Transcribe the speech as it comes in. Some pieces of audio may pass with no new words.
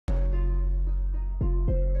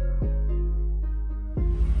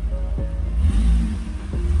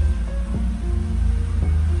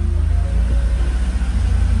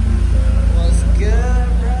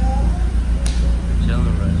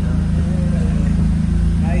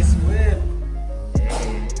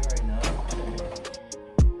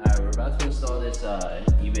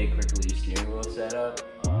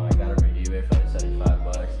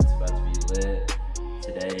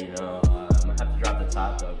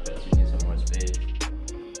because you need some more space.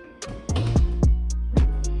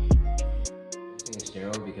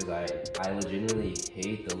 Steering wheel because I legitimately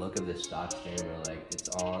hate the look of the stock steering wheel. Like it's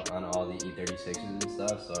on all the E36s and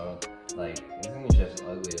stuff. So like this thing is just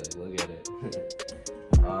ugly. Like look at it.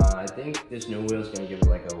 I think this new wheel is gonna give it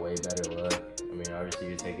like a way better look. I mean, obviously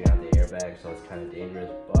you're taking out the airbag, so it's kind of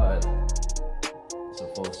dangerous, but it's a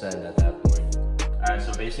full send at that point. All right,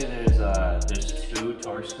 so basically there's two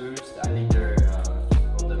torque screws. I think they're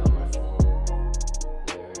hold it on my phone.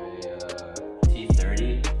 They're a T30,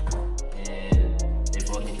 and they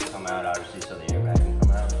both need to come out obviously so the airbag can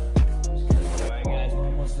come out. All right, guys, we're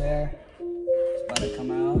almost there. It's about to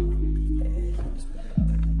come out.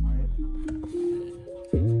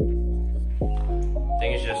 I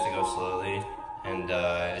think it's just to go slowly, and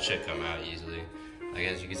it should come out easily. Like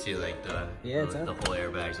as you can see, like the whole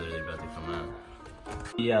airbag's literally about to come out.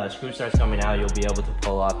 The screw starts coming out, you'll be able to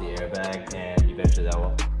pull off the airbag, and eventually that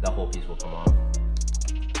whole piece will come off.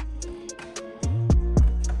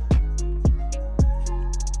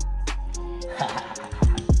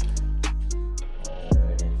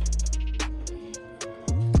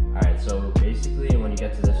 Alright, so basically when you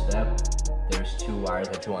get to this step, there's two wires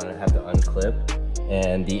that you want to have to unclip.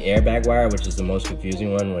 And the airbag wire, which is the most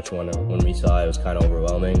confusing one, which when we saw it was kind of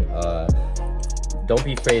overwhelming. Don't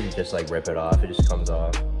be afraid to just like rip it off, it just comes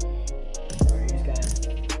off. Alright, just gotta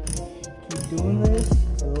keep doing this.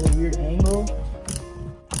 It's a little weird angle.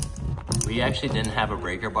 We actually didn't have a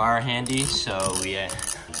breaker bar handy, so we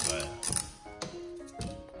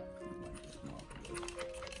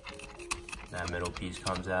that middle piece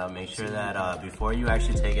comes out. Make sure that before you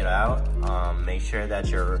actually take it out, make sure that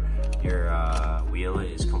your wheel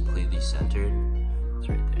is completely centered. It's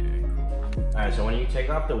right there. Cool. All right, so when you take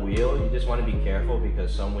off the wheel, you just want to be careful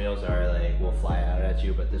because some wheels are like will fly out at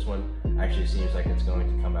you, but this one actually seems like it's going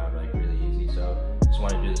to come out like really easy. So just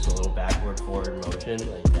want to do this a little backward forward motion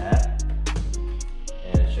like that,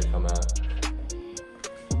 and it should come out.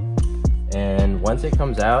 And once it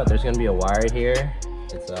comes out, there's going to be a wire here.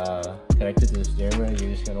 It's connected to the steering wheel.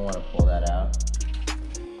 You're just going to want to pull that out.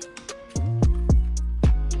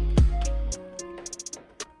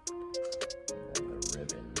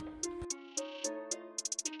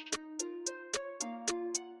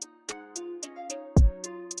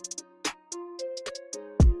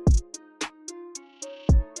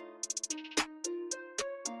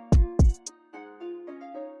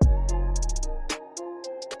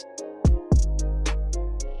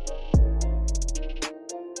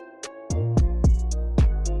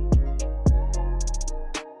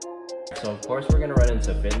 So of course we're gonna run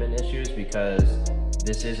into fitment issues because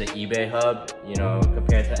this is an eBay hub, you know,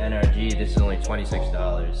 compared to NRG, this is only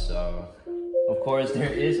 $26. So of course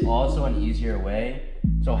there is also an easier way.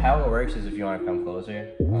 So how it works is if you wanna come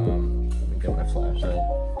closer, let me get my flashlight.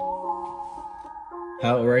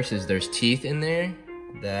 How it works is there's teeth in there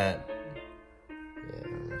that, I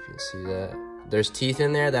don't know if you can see that. There's teeth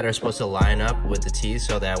in there that are supposed to line up with the teeth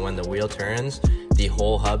so that when the wheel turns, the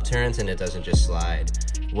whole hub turns and it doesn't just slide.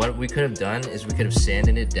 What we could have done is we could have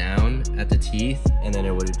sanded it down at the teeth and then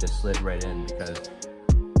it would have just slid right in, because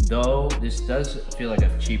though this does feel like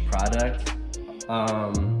a cheap product,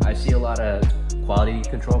 I see a lot of quality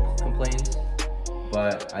control complaints,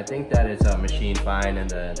 but I think that it's machined fine and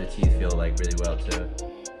the teeth feel like really well too.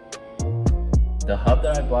 The hub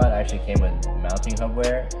that I bought actually came with mounting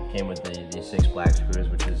hubware. It came with the 6 black screws,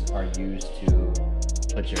 which are used to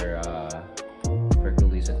put your quick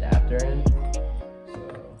release adapter in. So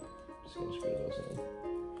I'm just gonna screw those in.